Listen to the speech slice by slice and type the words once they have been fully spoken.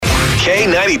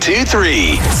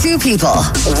K92-3. Two people,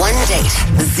 one date,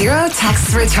 zero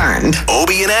texts returned.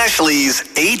 Obie and Ashley's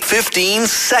 8:15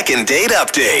 second date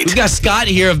update. We've got Scott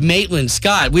here of Maitland.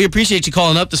 Scott, we appreciate you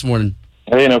calling up this morning.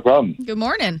 Hey, no problem. Good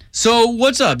morning. So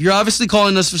what's up? You're obviously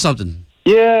calling us for something.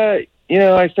 Yeah,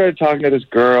 I started talking to this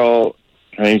girl.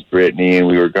 Her name's Brittany, and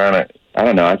we were I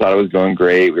thought it was going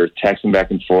great. We were texting back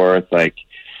and forth, like,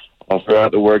 all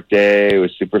throughout the workday. It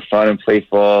was super fun and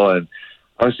playful, and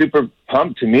I was super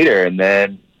pumped to meet her. And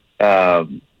then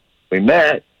we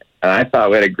met, and I thought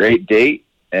we had a great date.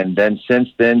 And then since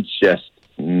then, just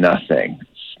nothing.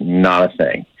 Not a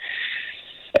thing.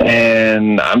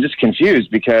 And I'm just confused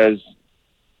because,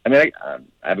 I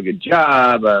have a good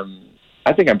job.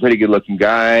 I think I'm a pretty good-looking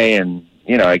guy, and,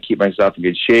 I keep myself in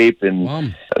good shape.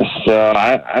 And so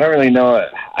I don't really know.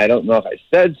 I don't know if I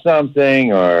said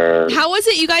something or... How was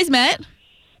it you guys met?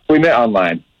 We met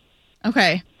online.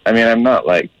 Okay. I'm not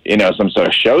like, some sort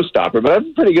of showstopper, but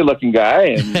I'm a pretty good-looking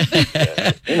guy, and,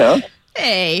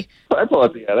 Hey. I pull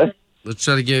it together. Let's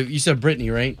try to you said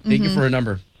Brittany, right? Thank you for her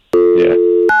number. Yeah.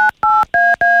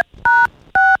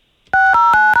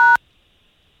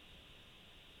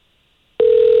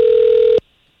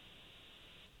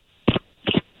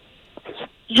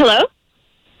 Hello?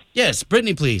 Yes,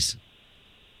 Brittany, please.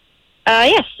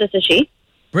 Yes, this is she.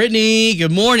 Brittany,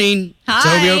 good morning.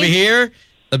 Hi. Toby over here.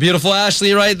 The beautiful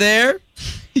Ashley right there.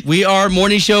 We are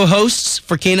morning show hosts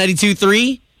for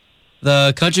K92-3,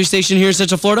 the country station here in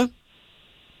Central Florida.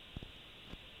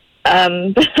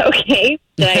 Okay.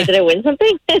 Did I win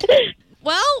something?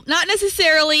 Well, not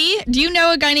necessarily. Do you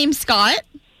know a guy named Scott?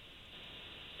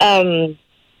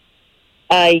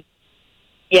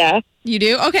 Yeah. You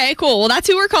do? Okay, cool. Well, that's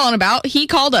who we're calling about. He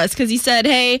called us because he said,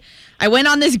 hey, I went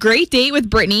on this great date with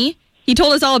Brittany. He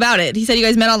told us all about it. He said you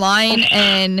guys met online,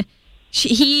 and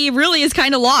he really is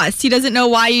kind of lost. He doesn't know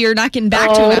why you're not getting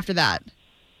back to him after that.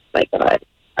 My God.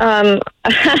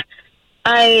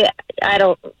 I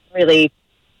don't really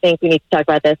think we need to talk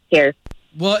about this here.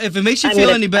 Well, if it makes you feel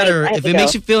any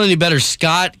better,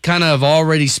 Scott kind of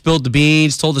already spilled the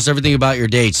beans, told us everything about your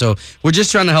date. So we're just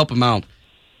trying to help him out.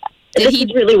 This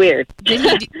is really weird.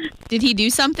 Did he do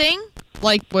something?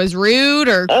 Like, was rude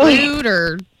or crude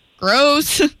or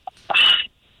gross?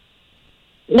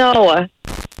 No.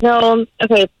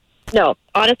 Okay. No.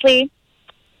 Honestly,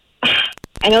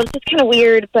 I know this is kind of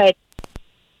weird, but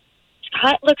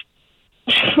Scott looks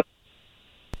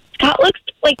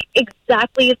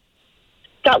exactly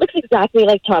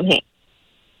like Tom Hanks.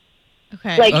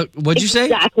 Okay. Like, what'd you say?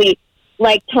 Exactly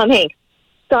like Tom Hanks.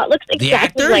 Scott looks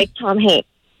exactly like Tom Hanks.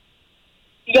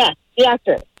 Yes, the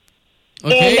actor.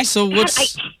 Okay, and so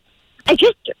what's... I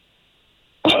just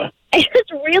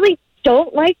really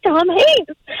don't like Tom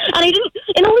Hanks. And I didn't,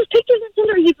 in all his pictures on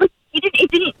Tinder, he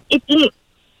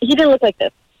didn't look like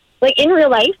this. Like, in real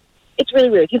life, it's really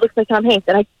weird. He looks like Tom Hanks,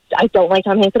 and I don't like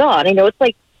Tom Hanks at all. And I know it's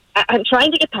like, I'm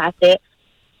trying to get past it.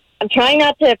 I'm trying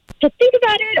not to think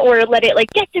about it or let it,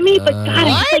 get to me. But, God,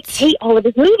 I just, hate all of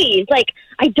his movies.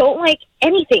 I don't like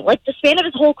anything. The span of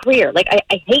his whole career.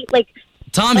 I hate,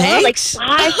 Tom Hanks?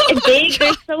 Flash and Big,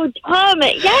 they're so dumb.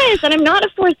 Yes, and I'm not a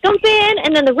Forrest Gump fan.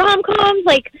 And then the rom-coms,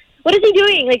 what is he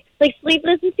doing? Like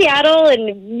Sleepless in Seattle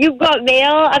and You've Got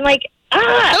Mail. I'm like, those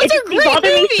are great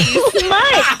movies. Me so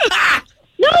much.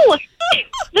 No,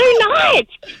 they're not.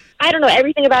 I don't know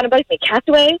everything about him, but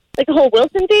Castaway, the whole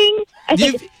Wilson thing.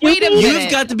 Wait a minute. You've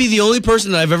got to be the only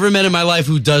person that I've ever met in my life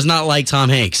who does not like Tom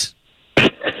Hanks.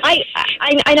 I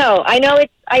know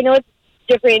it's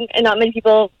different, and not many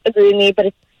people agree with me, but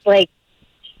it's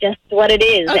just what it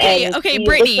is. Okay,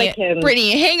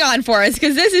 Brittany, hang on for us,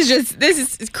 because this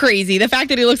is crazy. The fact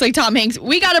that he looks like Tom Hanks,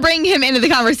 we got to bring him into the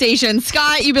conversation.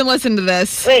 Scott, you've been listening to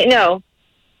this. Wait, no.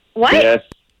 What? Yes.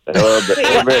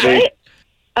 Brittany.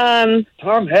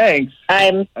 Tom Hanks.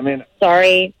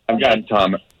 Sorry. I've gotten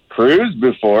Tom Cruise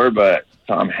before, but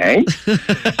Tom Hanks?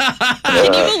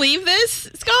 Can you believe this,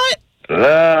 Scott?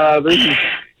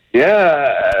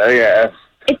 Yeah.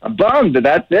 I'm bummed that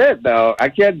that's it, though. I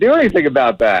can't do anything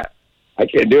about that. I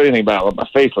can't do anything about what my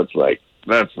face looks like.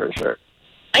 That's for sure.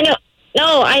 I know.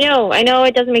 No, I know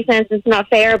it doesn't make sense. It's not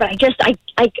fair, but I don't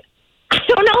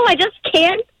know. I just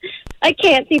can't. I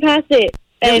can't see past it.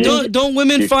 And don't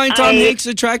women find Tom Hanks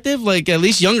attractive? At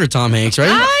least younger Tom Hanks, right?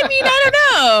 I don't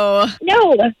know.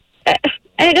 No.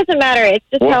 And it doesn't matter. It's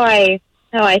just how I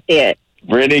see it.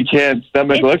 Brittany can't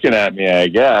stomach looking at me, I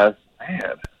guess.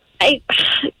 Man.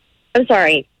 I'm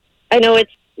sorry. I know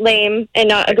it's lame and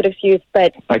not a good excuse,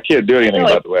 but... I can't do anything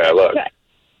about the way I look.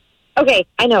 Okay,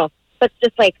 I know. But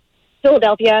just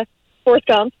Philadelphia, Forrest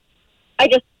Gump, I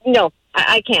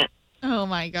can't. Oh,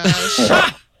 my gosh.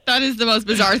 That is the most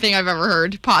bizarre thing I've ever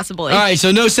heard, possibly. All right, so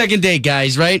no second date,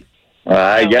 guys, right?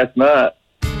 I guess not.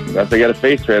 Unless I got a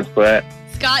face transplant.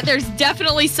 Scott, there's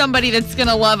definitely somebody that's going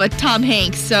to love a Tom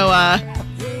Hanks, so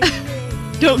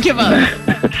don't give up.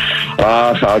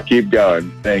 I'll keep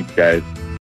going. Thanks, guys.